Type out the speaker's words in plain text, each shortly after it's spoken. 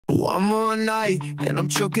One more night, and I'm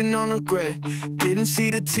choking on regret. Didn't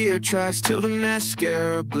see the tear tracks till the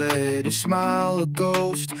mascara bled. A smile, a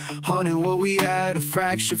ghost, haunted what we had. A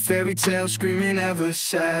fractured fairy tale screaming ever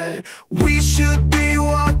sad. We should be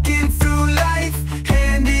walking through life,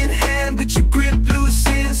 hand in hand, but your grip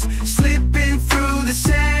loosens, slipping through the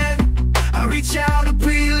sand. I reach out to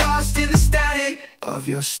be lost in the static of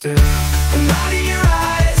your stare. The light in your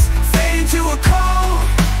eyes, fade into a cold,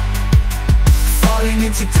 falling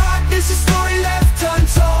into darkness, a story left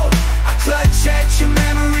untold. I clutch at your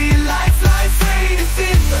memory, life fading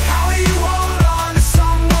thin. But how will you hold on to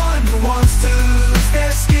someone who wants to lose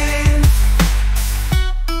their skin?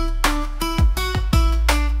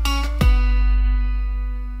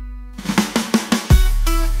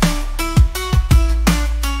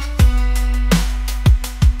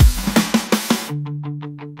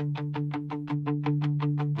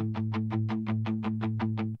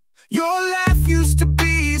 Your laugh used to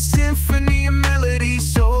be a symphony, a melody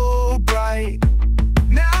so bright.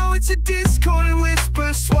 Now it's a discordant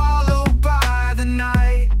whisper swallowed by the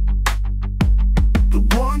night. The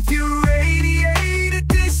warmth you radiate, a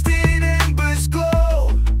distant ember's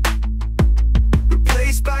glow,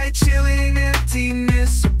 replaced by a chilling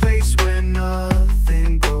emptiness, a place where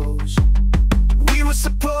nothing grows. We were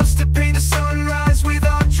supposed to paint a sunrise with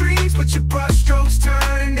our dreams, but your brushstrokes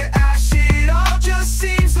turned to ash. It all just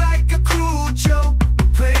seems like a cruel joke. We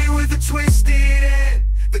play with a twisted end,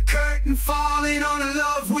 the curtain falling on a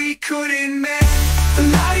love we couldn't mend. The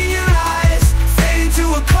light in your eyes, fade into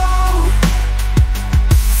a cold,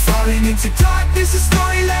 falling into darkness, a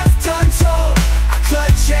story left untold. I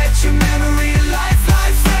clutch at your memory, life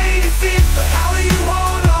fading thin. But how will you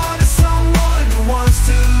hold on to someone who wants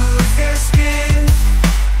to lose their skin?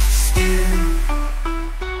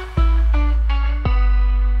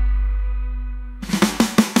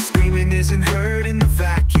 Screaming isn't heard in the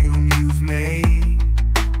vacuum you've made.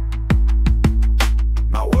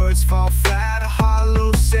 My words fall flat, a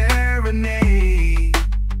hollow serenade.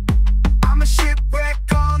 I'm a shipwreck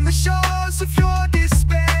on the shores of your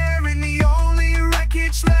despair, and the only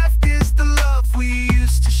wreckage left is the love we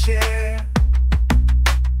used to share.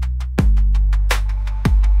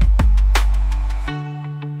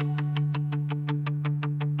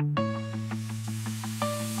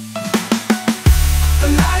 The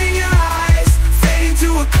light in your eyes, fade into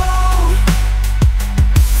a cold,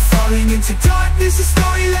 falling into darkness, a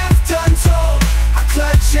story left untold. I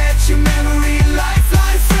clutch at your memory, life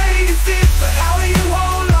fading thin. But how will you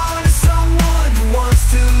hold on to someone who wants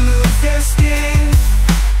to lose their skin?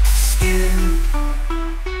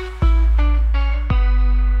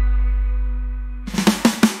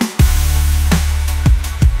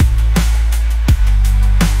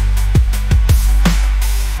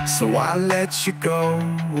 So I let you go,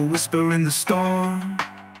 a whisper in the storm,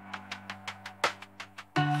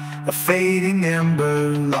 a fading ember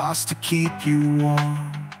lost to keep you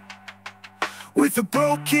warm. With a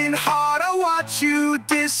broken heart I watch you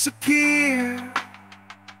disappear,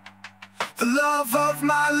 the love of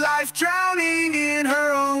my life drowning in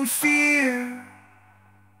her own fear.